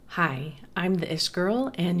Hi, I'm the Ish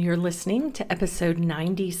Girl, and you're listening to episode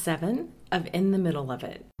 97 of In the Middle of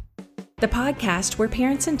It, the podcast where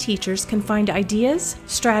parents and teachers can find ideas,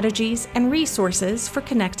 strategies, and resources for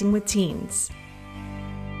connecting with teens.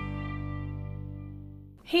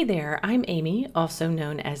 Hey there, I'm Amy, also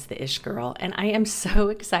known as the Ish Girl, and I am so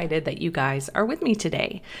excited that you guys are with me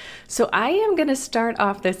today. So I am going to start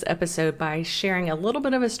off this episode by sharing a little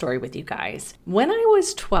bit of a story with you guys. When I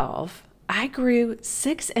was 12, I grew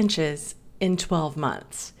 6 inches in 12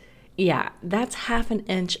 months. Yeah, that's half an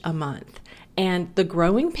inch a month. And the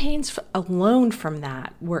growing pains alone from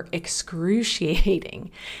that were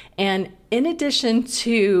excruciating. And in addition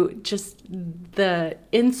to just the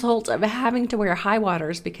insult of having to wear high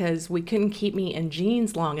waters because we couldn't keep me in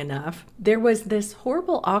jeans long enough, there was this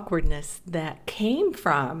horrible awkwardness that came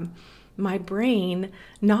from my brain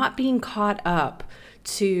not being caught up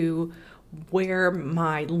to where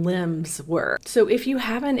my limbs were. So if you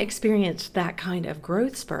haven't experienced that kind of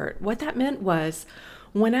growth spurt, what that meant was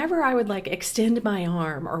whenever I would extend my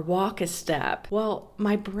arm or walk a step, well,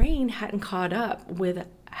 my brain hadn't caught up with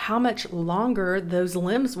how much longer those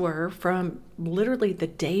limbs were from literally the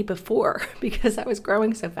day before because I was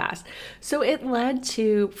growing so fast. So it led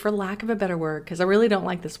to, for lack of a better word, because I really don't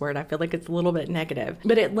like this word, I feel like it's a little bit negative,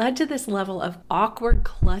 but it led to this level of awkward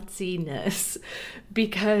klutziness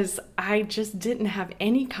because I just didn't have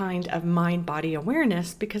any kind of mind-body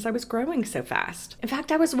awareness because I was growing so fast. In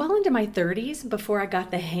fact, I was well into my 30s before I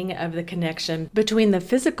got the hang of the connection between the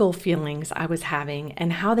physical feelings I was having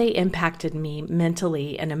and how they impacted me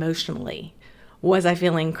mentally and emotionally. Was I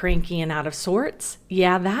feeling cranky and out of sorts?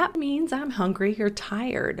 Yeah, that means I'm hungry or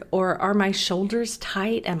tired. Or are my shoulders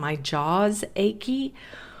tight and my jaws achy?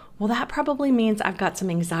 Well, that probably means I've got some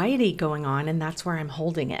anxiety going on and that's where I'm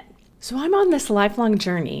holding it. So I'm on this lifelong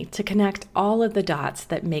journey to connect all of the dots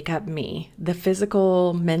that make up me, the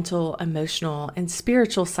physical, mental, emotional, and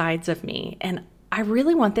spiritual sides of me. And I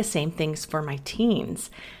really want the same things for my teens.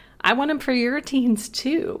 I want them for your teens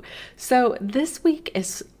too. So this week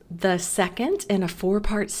is the second in a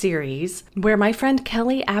 4-part series where my friend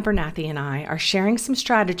Kelly Abernathy and I are sharing some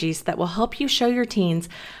strategies that will help you show your teens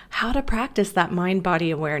how to practice that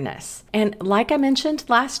mind-body awareness. And like I mentioned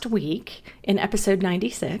last week in episode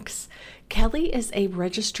 96, Kelly is a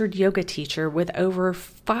registered yoga teacher with over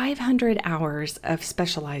 500 hours of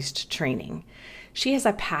specialized training. She has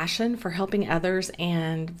a passion for helping others,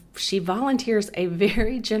 and she volunteers a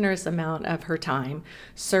very generous amount of her time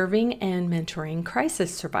serving and mentoring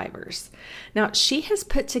crisis survivors. Now, she has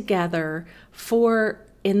put together for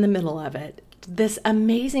In the Middle of It this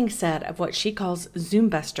amazing set of what she calls Zoom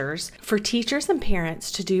Busters for teachers and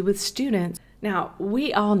parents to do with students. Now,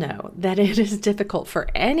 we all know that it is difficult for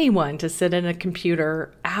anyone to sit in a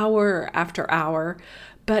computer hour after hour,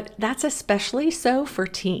 but that's especially so for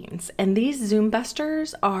teens. And these Zoom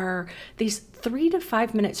Busters are these 3 to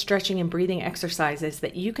 5 minute stretching and breathing exercises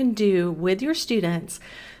that you can do with your students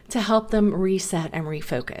to help them reset and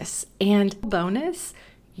refocus. And bonus,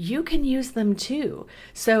 you can use them too.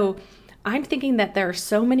 So I'm thinking that there are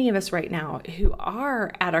so many of us right now who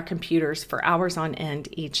are at our computers for hours on end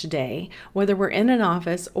each day, whether we're in an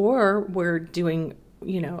office or we're doing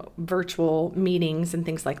virtual meetings and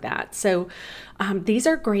things like that. So these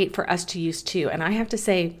are great for us to use too. And I have to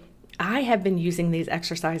say, I have been using these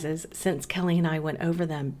exercises since Kelly and I went over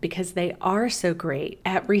them because they are so great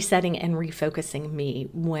at resetting and refocusing me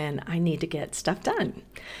when I need to get stuff done.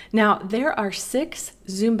 Now, there are 6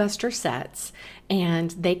 Zoom Buster sets, and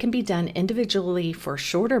they can be done individually for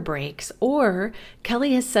shorter breaks, or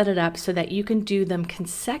Kelly has set it up so that you can do them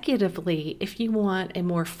consecutively if you want a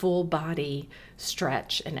more full body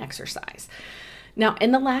stretch and exercise. Now,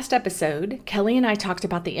 in the last episode, Kelly and I talked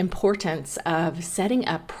about the importance of setting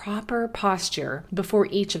up proper posture before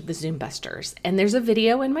each of the Zoom Busters. And there's a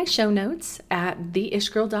video in my show notes at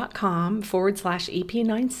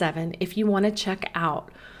theishgirl.com/EP97 if you want to check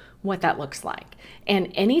out what that looks like.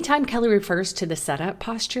 And anytime Kelly refers to the setup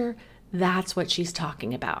posture, that's what she's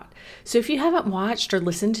talking about. So if you haven't watched or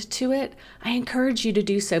listened to it, I encourage you to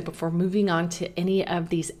do so before moving on to any of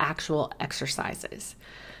these actual exercises.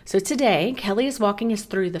 So today, Kelly is walking us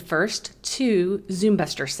through the first 2 Zoom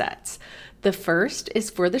Buster sets. The first is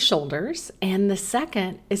for the shoulders, and the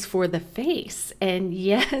second is for the face. And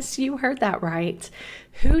yes, you heard that right.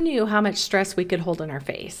 Who knew how much stress we could hold in our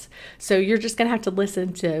face? So you're just going to have to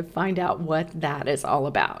listen to find out what that is all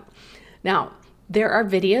about. Now, there are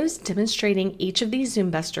videos demonstrating each of these Zoom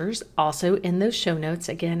Busters also in those show notes,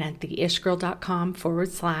 again at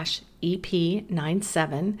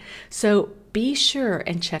theishgirl.com/EP97. So be sure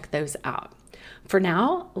and check those out. For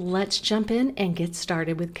now, let's jump in and get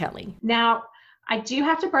started with Kelly. Now, I do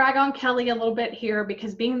have to brag on Kelly a little bit here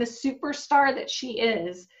because being the superstar that she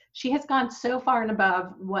is, she has gone so far and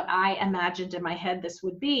above what I imagined in my head this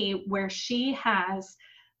would be, where she has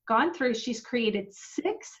gone through, she's created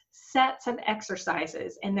 6 sets of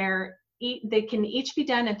exercises, and they can each be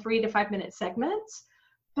done in 3 to 5 minute segments,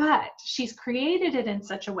 but she's created it in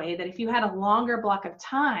such a way that if you had a longer block of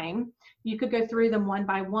time, you could go through them one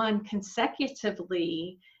by one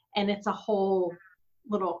consecutively, and it's a whole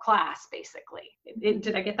little class basically.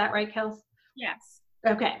 Did I get that right, Kels? Yes.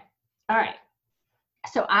 Okay. All right.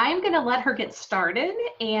 So I'm going to let her get started.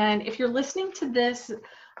 And if you're listening to this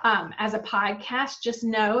as a podcast, just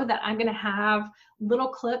know that I'm going to have little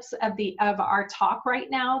clips of our talk right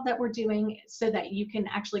now that we're doing so that you can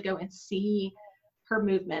actually go and see her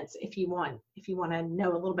movements if you want to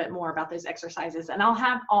know a little bit more about those exercises. And I'll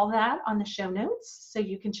have all that on the show notes, so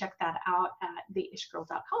you can check that out at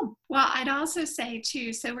theishgirl.com. Well, I'd also say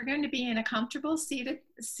too, so we're going to be in a comfortable seat.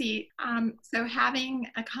 So having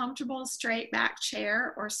a comfortable straight back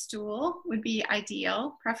chair or stool would be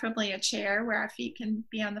ideal, preferably a chair where our feet can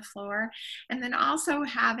be on the floor. And then also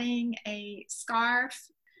having a scarf,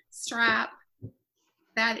 strap,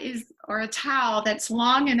 or a towel that's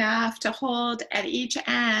long enough to hold at each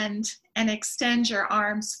end and extend your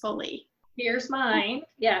arms fully. Here's mine.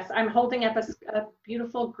 Yes, I'm holding up a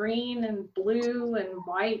beautiful green and blue and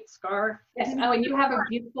white scarf. Yes. Oh, and you have a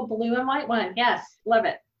beautiful blue and white one. Yes, love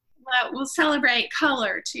it. Well, we'll celebrate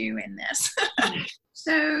color too in this.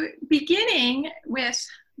 So beginning with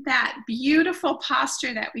that beautiful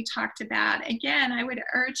posture that we talked about, again, I would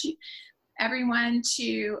urge everyone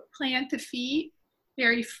to plant the feet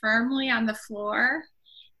very firmly on the floor.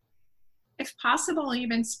 If possible,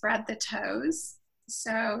 even spread the toes.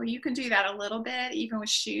 So you can do that a little bit, even with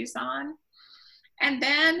shoes on. And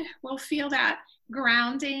then we'll feel that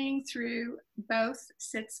grounding through both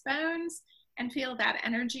sits bones and feel that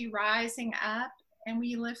energy rising up. And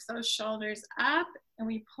we lift those shoulders up and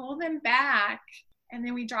we pull them back, and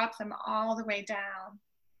then we drop them all the way down.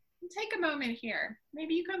 And take a moment here.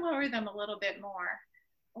 Maybe you can lower them a little bit more.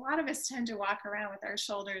 A lot of us tend to walk around with our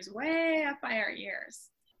shoulders way up by our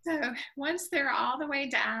ears. So once they're all the way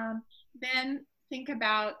down, then think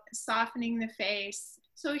about softening the face.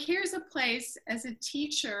 So here's a place, as a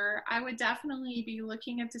teacher, I would definitely be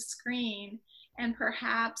looking at the screen and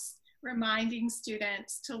perhaps reminding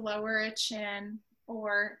students to lower a chin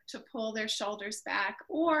or to pull their shoulders back.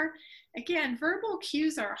 Or again, verbal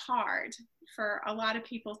cues are hard for a lot of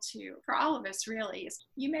people too, for all of us really.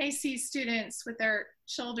 You may see students with their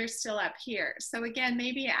shoulders still up here. So again,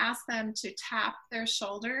 maybe ask them to tap their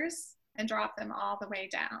shoulders and drop them all the way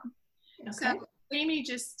down. Okay. So Amy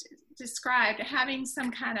just described having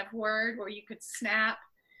some kind of word where you could snap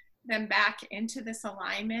them back into this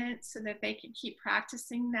alignment so that they could keep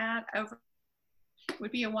practicing that over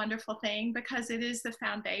would be a wonderful thing, because it is the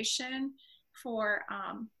foundation for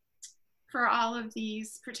all of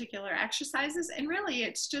these particular exercises. And really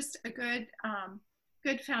it's just a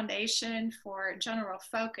good foundation for general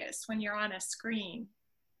focus when you're on a screen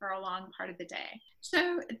for a long part of the day.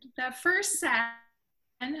 So the first set,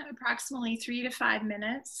 approximately 3 to 5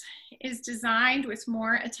 minutes, is designed with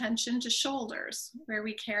more attention to shoulders, where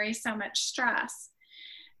we carry so much stress.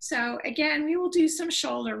 So again, we will do some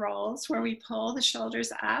shoulder rolls where we pull the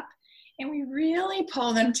shoulders up and we really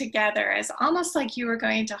pull them together as almost like you were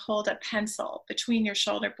going to hold a pencil between your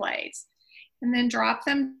shoulder blades, and then drop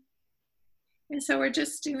them. And so we're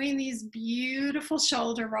just doing these beautiful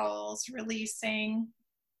shoulder rolls, releasing,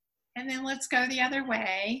 and then let's go the other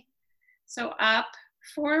way. So up,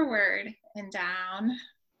 forward, and down.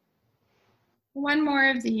 One more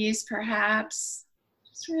of these perhaps.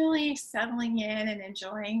 Just really settling in and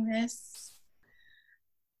enjoying this.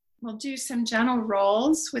 We'll do some gentle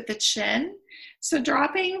rolls with the chin. So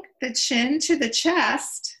dropping the chin to the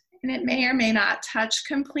chest, and it may or may not touch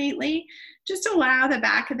completely. Just allow the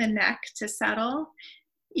back of the neck to settle.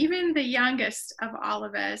 Even the youngest of all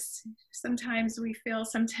of us, sometimes we feel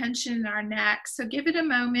some tension in our neck. So give it a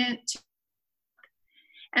moment.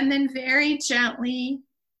 And then very gently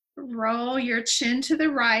roll your chin to the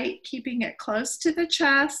right, keeping it close to the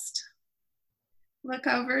chest. Look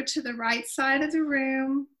over to the right side of the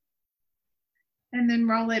room. And then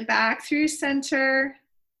roll it back through center.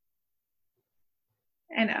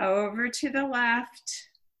 And over to the left,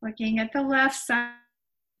 looking at the left side.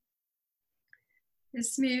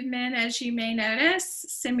 This movement, as you may notice,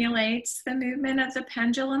 simulates the movement of the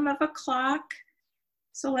pendulum of a clock.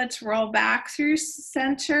 So let's roll back through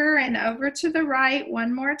center and over to the right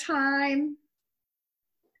one more time.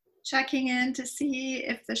 Checking in to see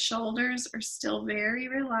if the shoulders are still very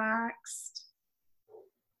relaxed.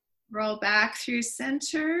 Roll back through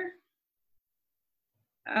center,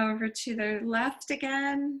 over to the left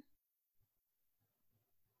again.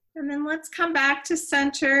 And then let's come back to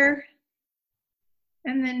center.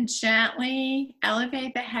 And then gently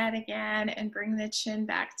elevate the head again and bring the chin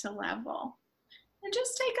back to level. And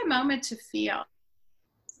just take a moment to feel.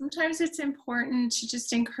 Sometimes it's important to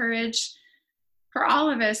just encourage, for all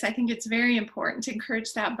of us, I think it's very important to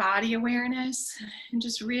encourage that body awareness and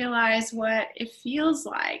just realize what it feels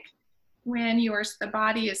like when the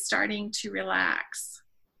body is starting to relax.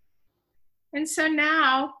 And so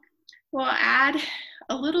now we'll add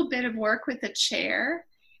a little bit of work with the chair.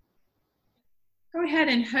 Go ahead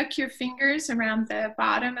and hook your fingers around the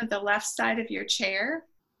bottom of the left side of your chair.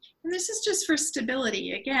 And this is just for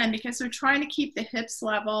stability, again, because we're trying to keep the hips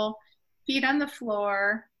level, feet on the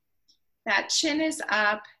floor, that chin is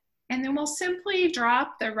up, and then we'll simply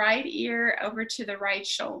drop the right ear over to the right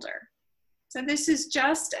shoulder. So this is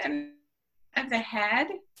just of the head,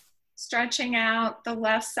 stretching out the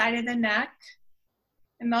left side of the neck.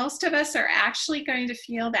 And most of us are actually going to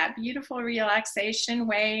feel that beautiful relaxation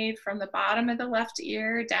wave from the bottom of the left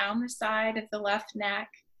ear down the side of the left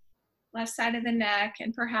side of the neck,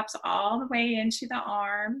 and perhaps all the way into the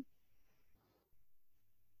arm.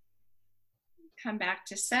 Come back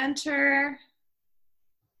to center.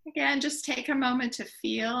 Again, just take a moment to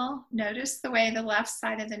feel. Notice the way the left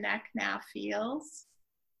side of the neck now feels.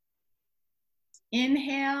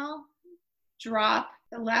 Inhale, drop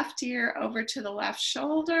the left ear over to the left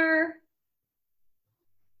shoulder.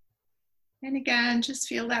 And again, just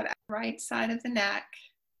feel that right side of the neck.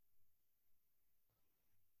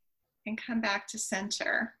 And come back to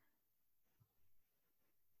center.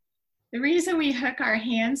 The reason we hook our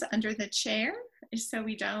hands under the chair is so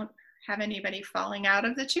we don't have anybody falling out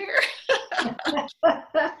of the chair.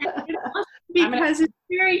 Because it's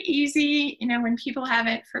very easy, when people have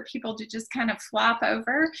it, for people to just kind of flop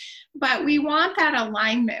over. But we want that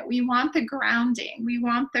alignment. We want the grounding. We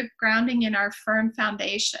want the grounding in our firm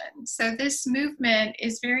foundation. So this movement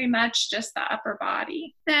is very much just the upper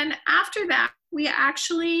body. Then after that, we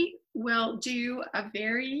actually will do a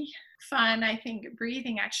very fun, I think,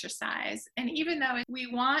 breathing exercise. And even though we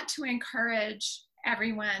want to encourage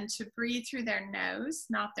everyone to breathe through their nose,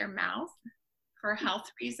 not their mouth, for health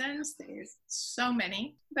reasons, there's so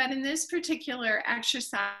many. But in this particular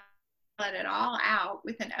exercise, let it all out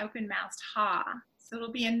with an open-mouthed ha. So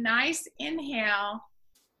it'll be a nice inhale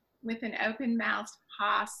with an open-mouthed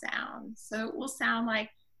ha sound. So it will sound like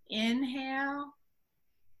inhale.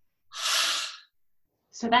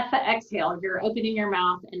 So that's the exhale. You're opening your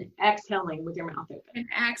mouth and exhaling with your mouth open. And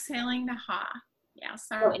exhaling the ha. Yeah,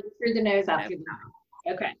 so in through the nose, out through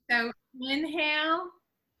the mouth. Okay. So inhale.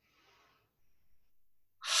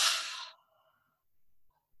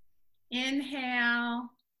 Inhale.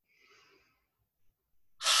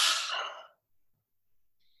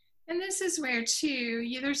 And this is where, too,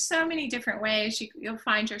 there's so many different ways you'll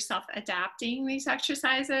find yourself adapting these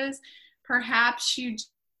exercises. Perhaps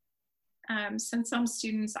since some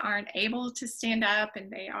students aren't able to stand up and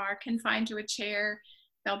they are confined to a chair,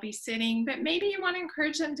 they'll be sitting, but maybe you want to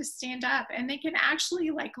encourage them to stand up, and they can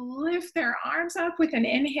actually lift their arms up with an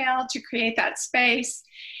inhale to create that space,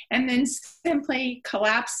 and then simply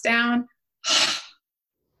collapse down.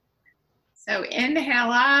 So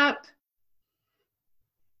inhale up.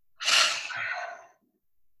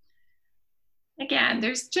 Again,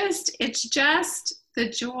 it's just the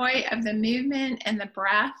joy of the movement and the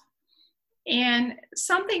breath. And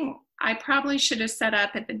something I probably should have set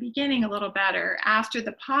up at the beginning a little better after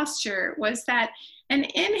the posture was that an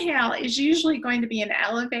inhale is usually going to be an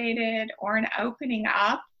elevated or an opening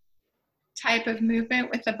up type of movement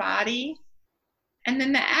with the body. And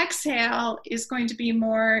then the exhale is going to be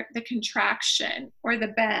more the contraction or the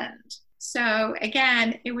bend. So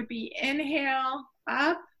again, it would be inhale,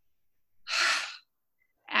 up,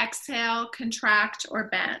 exhale, contract or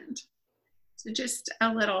bend. So just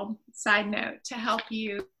a little side note to help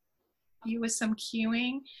you with some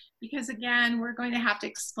cueing, because again, we're going to have to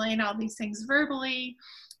explain all these things verbally.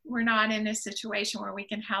 We're not in a situation where we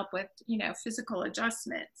can help with, physical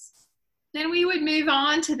adjustments. Then we would move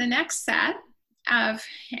on to the next set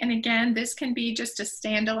and again, this can be just a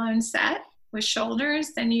standalone set with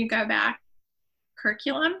shoulders. Then you go back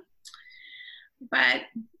curriculum. But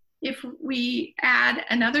if we add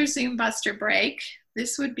another Zoom Buster break,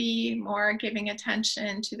 this would be more giving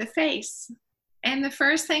attention to the face. And the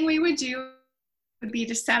first thing we would do would be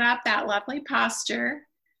to set up that lovely posture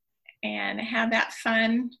and have that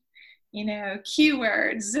fun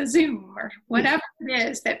keywords, a Zoom, or whatever it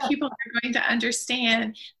is that people are going to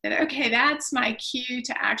understand that, okay, that's my cue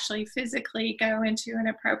to actually physically go into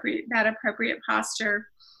that appropriate posture.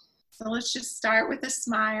 So let's just start with a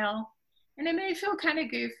smile. And it may feel kind of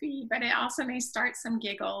goofy, but it also may start some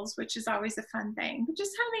giggles, which is always a fun thing. But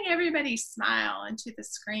just having everybody smile into the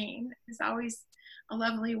screen is always a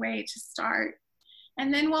lovely way to start.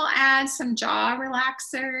 And then we'll add some jaw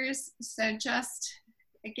relaxers. So just,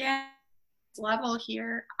 again, level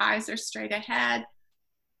here, eyes are straight ahead,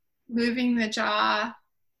 moving the jaw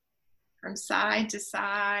from side to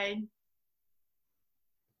side.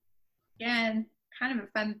 Again, kind of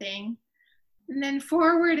a fun thing. And then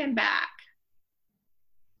forward and back.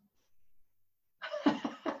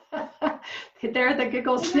 They're the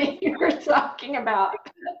giggles that you were talking about.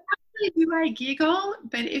 Do I giggle?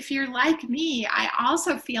 But if you're like me, I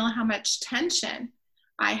also feel how much tension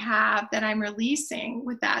I have that I'm releasing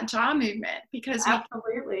with that jaw movement, because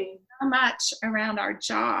absolutely so much around our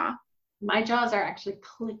jaw. My jaws are actually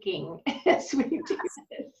clicking as we do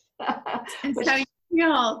this. And so you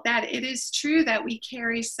feel that it is true that we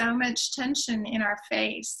carry so much tension in our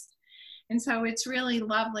face. And so it's really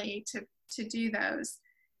lovely to do those.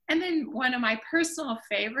 And then one of my personal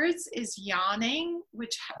favorites is yawning,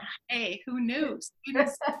 which, hey, who knew?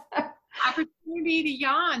 Opportunity to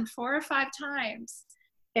yawn 4 or 5 times.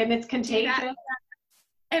 And it's contagious.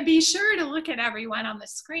 And be sure to look at everyone on the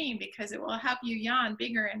screen, because it will help you yawn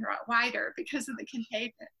bigger and wider because of the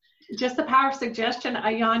contagion. Just the power of suggestion. I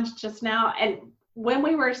yawned just now. And when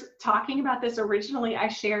we were talking about this originally, I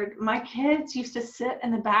shared my kids used to sit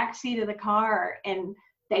in the back seat of the car and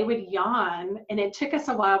they would yawn, and it took us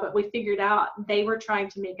a while, but we figured out they were trying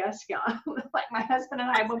to make us yawn, like my husband and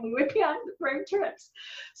I when we would be on road trips.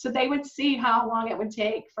 So they would see how long it would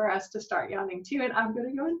take for us to start yawning too, and I'm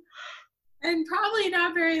going to yawn. And probably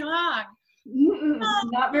not very long.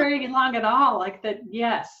 Not very long at all. Like that,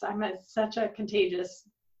 yes, I'm such a contagious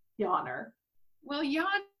yawner. Well, yawn.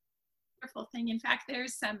 Wonderful thing. In fact,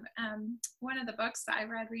 there's some one of the books I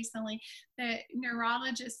read recently, the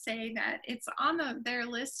neurologists say that it's on their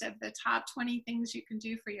list of the top 20 things you can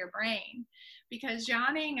do for your brain, because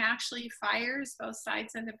yawning actually fires both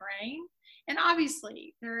sides of the brain. And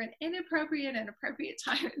obviously there are an inappropriate and appropriate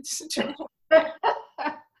time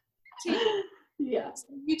yeah. So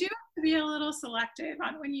you do have to be a little selective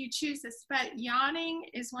on when you choose this, but yawning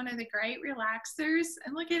is one of the great relaxers.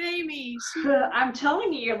 And look at Amy. I'm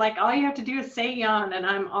telling you, like, all you have to do is say yawn and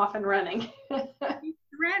I'm off and running.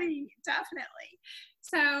 Ready, definitely.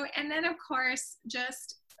 So, and then of course,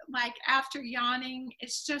 just like after yawning,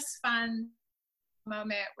 it's just fun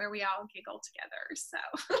moment where we all giggle together. So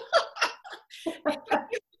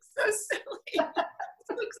it's so silly.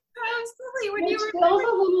 Looks so silly when it you were feels a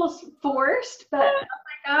little forced, but oh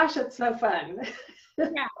my gosh, it's so fun.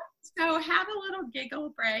 Yeah. So have a little giggle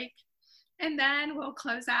break, and then we'll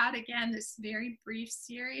close out again this very brief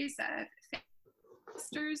series of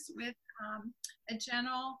postures with a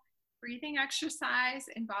gentle breathing exercise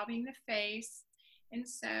involving the face. And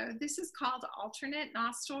so this is called alternate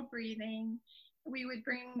nostril breathing. We would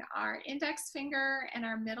bring our index finger and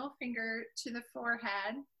our middle finger to the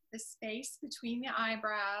forehead, the space between the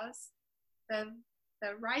eyebrows. The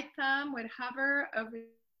right thumb would hover over the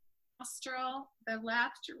nostril. The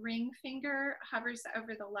left ring finger hovers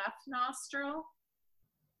over the left nostril.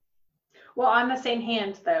 Well, on the same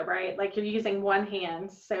hand though, right? Like you're using one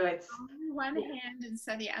hand, so it's one hand, and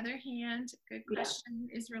so the other hand, good question,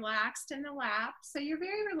 is relaxed in the lap. So you're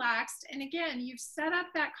very relaxed, and again, you've set up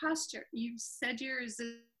that posture. You've said your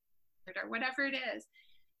or whatever it is.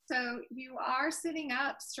 So you are sitting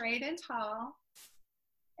up straight and tall.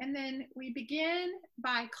 And then we begin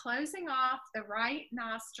by closing off the right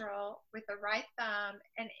nostril with the right thumb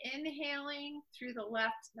and inhaling through the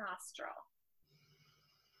left nostril.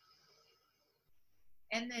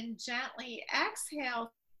 And then gently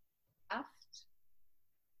exhale left.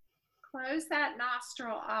 Close that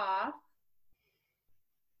nostril off.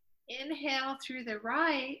 Inhale through the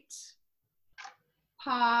right.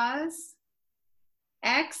 Pause.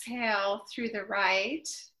 Exhale through the right.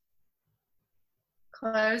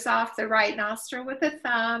 Close off the right nostril with the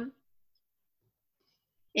thumb.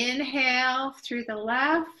 Inhale through the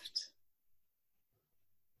left.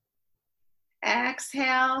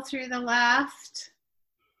 Exhale through the left.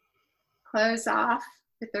 Close off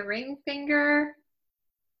with the ring finger.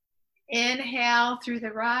 Inhale through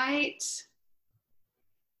the right.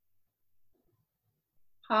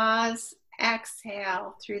 Pause.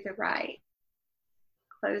 Exhale through the right.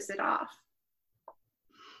 Close it off.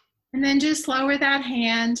 And then just lower that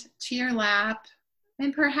hand to your lap,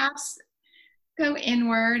 and perhaps go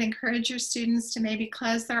inward. Encourage your students to maybe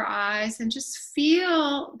close their eyes and just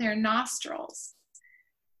feel their nostrils.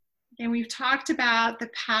 And we've talked about the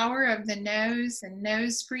power of the nose and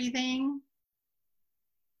nose breathing.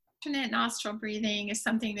 Alternate nostril breathing is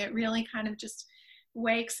something that really kind of just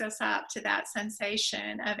wakes us up to that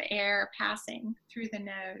sensation of air passing through the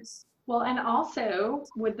nose. Well, and also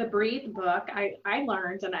with the Breathe book, I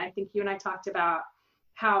learned, and I think you and I talked about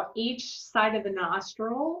how each side of the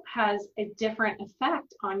nostril has a different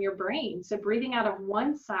effect on your brain. So breathing out of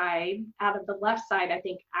one side, out of the left side, I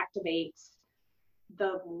think activates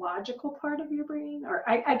the logical part of your brain, or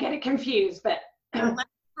I get it confused, but the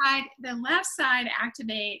left side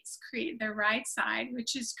activates the right side,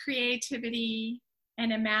 which is creativity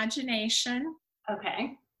and imagination.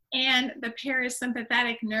 Okay. And the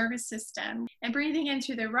parasympathetic nervous system. And breathing in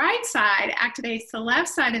through the right side activates the left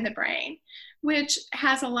side of the brain, which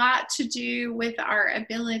has a lot to do with our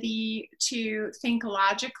ability to think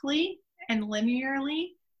logically and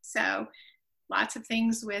linearly. So lots of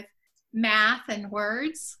things with math and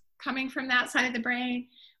words coming from that side of the brain,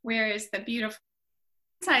 whereas the beautiful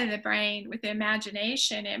side of the brain with the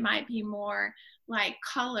imagination, it might be more like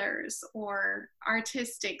colors or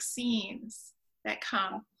artistic scenes that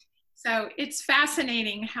come. So it's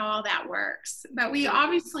fascinating how all that works, but we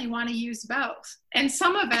obviously want to use both. And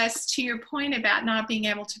some of us, to your point about not being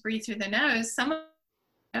able to breathe through the nose, some of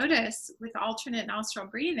us notice with alternate nostril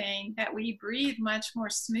breathing that we breathe much more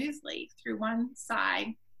smoothly through one side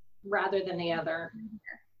rather than the other.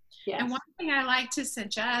 Yes. And one thing I like to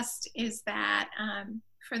suggest is that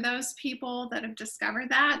for those people that have discovered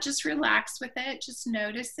that, just relax with it, just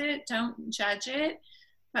notice it, don't judge it,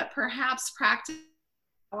 but perhaps practice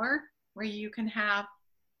where you can have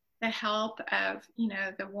the help of,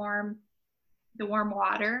 the warm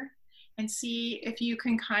water, and see if you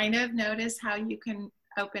can kind of notice how you can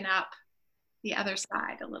open up the other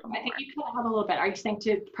side a little more. I think you kind of have a little bit. Are you saying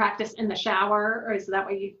to practice in the shower, or is that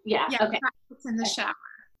what you? Yeah. Okay. Practice in the shower,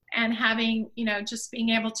 and having, just being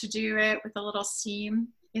able to do it with a little steam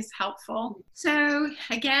is helpful. So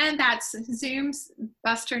again, that's Zoom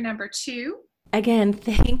Buster number 2. Again,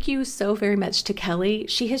 thank you so very much to Kelly.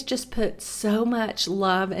 She has just put so much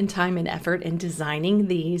love and time and effort in designing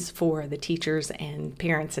these for the teachers and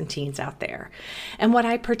parents and teens out there. And what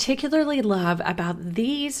I particularly love about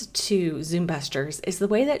these 2 Zoom Busters is the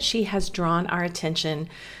way that she has drawn our attention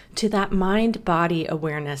to that mind-body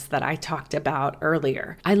awareness that I talked about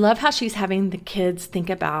earlier. I love how she's having the kids think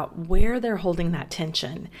about where they're holding that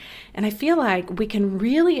tension. And I feel like we can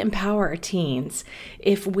really empower our teens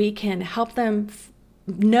if we can help them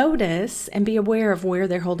notice and be aware of where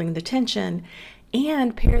they're holding the tension,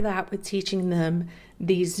 and pair that with teaching them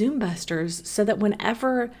these Zoom Busters so that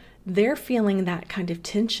whenever they're feeling that kind of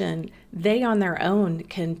tension, they on their own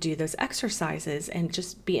can do those exercises and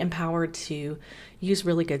just be empowered to use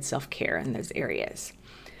really good self-care in those areas.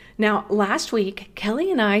 Now, last week,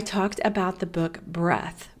 Kelly and I talked about the book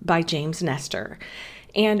Breath by James Nestor.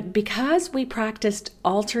 And because we practiced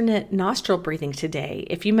alternate nostril breathing today,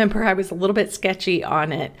 if you remember, I was a little bit sketchy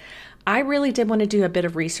on it. I really did want to do a bit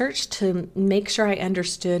of research to make sure I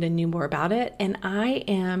understood and knew more about it, and I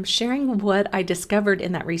am sharing what I discovered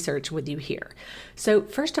in that research with you here. So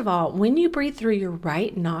first of all, when you breathe through your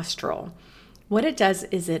right nostril, what it does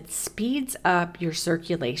is it speeds up your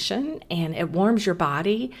circulation and it warms your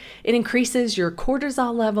body. It increases your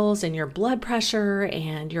cortisol levels and your blood pressure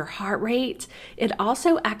and your heart rate. It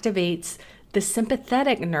also activates the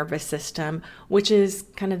sympathetic nervous system, which is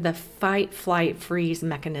kind of the fight, flight, freeze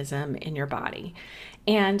mechanism in your body.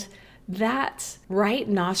 And that right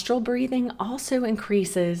nostril breathing also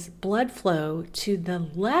increases blood flow to the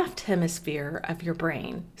left hemisphere of your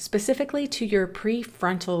brain, specifically to your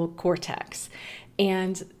prefrontal cortex.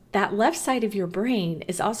 And that left side of your brain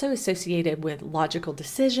is also associated with logical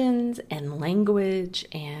decisions and language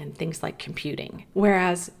and things like computing.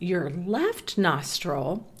 Whereas your left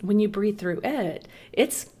nostril, when you breathe through it,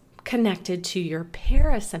 it's connected to your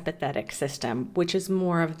parasympathetic system, which is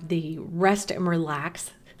more of the rest and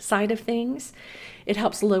relax side of things. It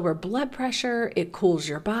helps lower blood pressure, it cools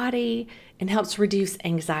your body, and helps reduce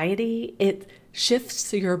anxiety. It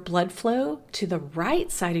shifts your blood flow to the right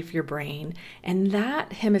side of your brain, and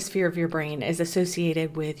that hemisphere of your brain is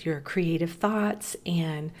associated with your creative thoughts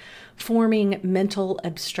and forming mental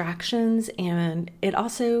abstractions, and it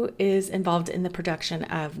also is involved in the production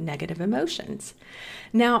of negative emotions.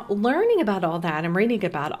 Now, learning about all that and reading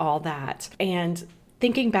about all that and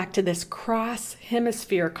thinking back to this cross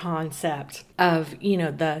hemisphere concept of,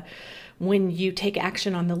 when you take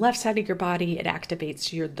action on the left side of your body, it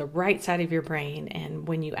activates the right side of your brain. And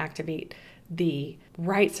when you activate the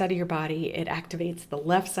right side of your body, it activates the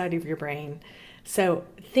left side of your brain. So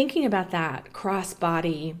thinking about that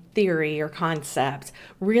cross-body theory or concept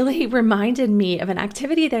really reminded me of an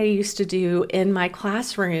activity that I used to do in my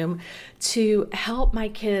classroom to help my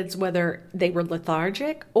kids, whether they were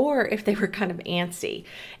lethargic or if they were kind of antsy.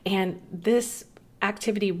 And this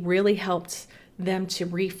activity really helped them to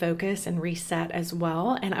refocus and reset as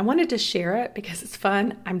well. And I wanted to share it because it's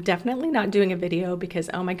fun. I'm definitely not doing a video because,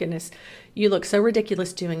 oh my goodness, you look so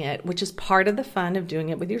ridiculous doing it, which is part of the fun of doing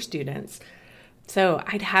it with your students. So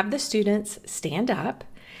I'd have the students stand up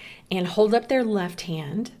and hold up their left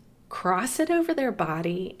hand, cross it over their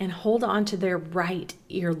body, and hold on to their right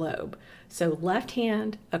earlobe. So left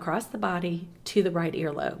hand across the body to the right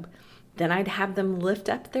earlobe. Then I'd have them lift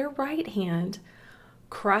up their right hand,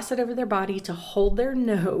 cross it over their body to hold their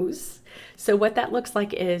nose. So what that looks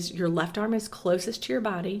like is your left arm is closest to your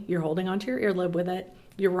body. You're holding onto your earlobe with it.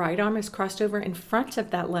 Your right arm is crossed over in front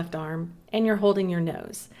of that left arm, and you're holding your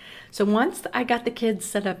nose. So once I got the kids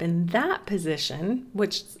set up in that position,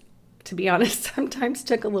 which to be honest, sometimes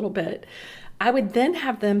took a little bit, I would then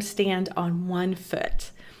have them stand on one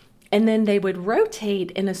foot. And then they would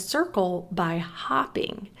rotate in a circle by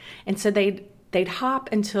hopping. And so they'd hop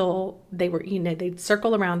until they were, they'd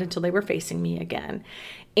circle around until they were facing me again.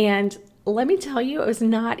 And let me tell you, it was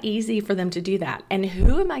not easy for them to do that. And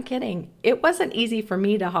who am I kidding? It wasn't easy for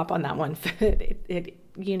me to hop on that one foot.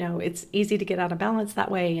 It's easy to get out of balance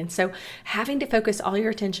that way. And so having to focus all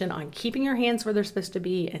your attention on keeping your hands where they're supposed to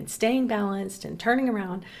be and staying balanced and turning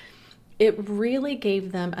around, it really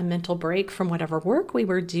gave them a mental break from whatever work we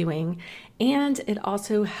were doing. And it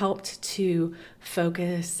also helped to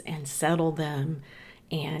focus and settle them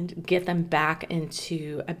and get them back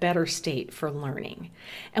into a better state for learning.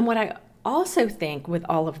 And what I also think with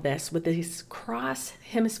all of this, with these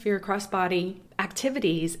cross-hemisphere, cross-body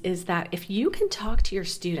activities, is that if you can talk to your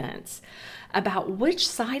students about which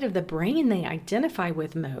side of the brain they identify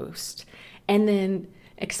with most, and then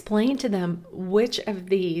explain to them which of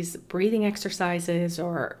these breathing exercises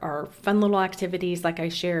or fun little activities like I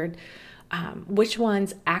shared, which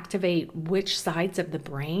ones activate which sides of the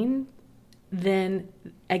brain, then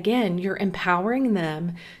again, you're empowering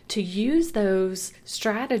them to use those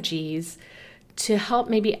strategies to help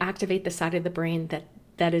maybe activate the side of the brain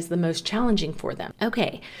that is the most challenging for them.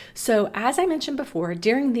 Okay, so as I mentioned before,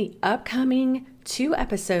 during the upcoming 2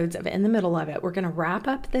 episodes of In the Middle of It, we're going to wrap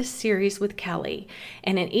up this series with Kelly.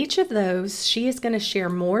 And in each of those, she is going to share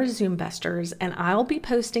more Zoom Busters, and I'll be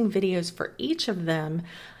posting videos for each of them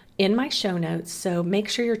in my show notes. So make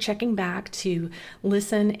sure you're checking back to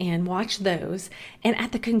listen and watch those. And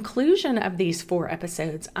at the conclusion of these 4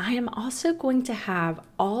 episodes, I am also going to have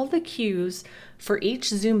all the cues for each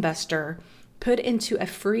Zoom Buster put into a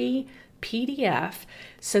free PDF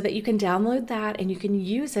so that you can download that and you can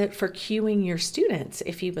use it for cueing your students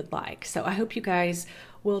if you would like. So I hope you guys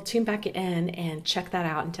will tune back in and check that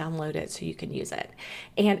out and download it so you can use it.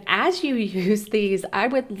 And as you use these, I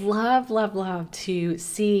would love, love, love to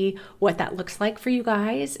see what that looks like for you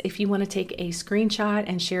guys. If you want to take a screenshot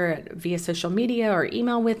and share it via social media or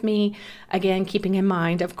email with me, again, keeping in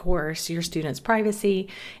mind, of course, your students' privacy.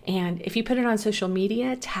 And if you put it on social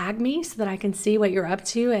media, tag me so that I can see what you're up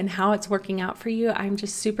to and how it's working out for you. I'm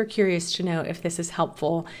just super curious to know if this is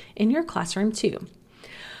helpful in your classroom too.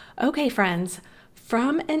 Okay, friends.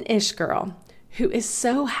 From an Ish girl who is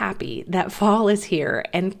so happy that fall is here.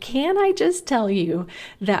 And can I just tell you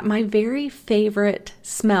that my very favorite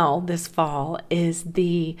smell this fall is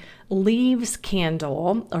the leaves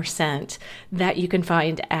candle or scent that you can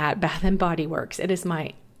find at Bath & Body Works. It is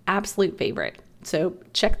my absolute favorite. So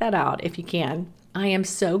check that out if you can. I am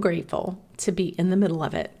so grateful to be in the middle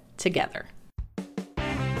of it together.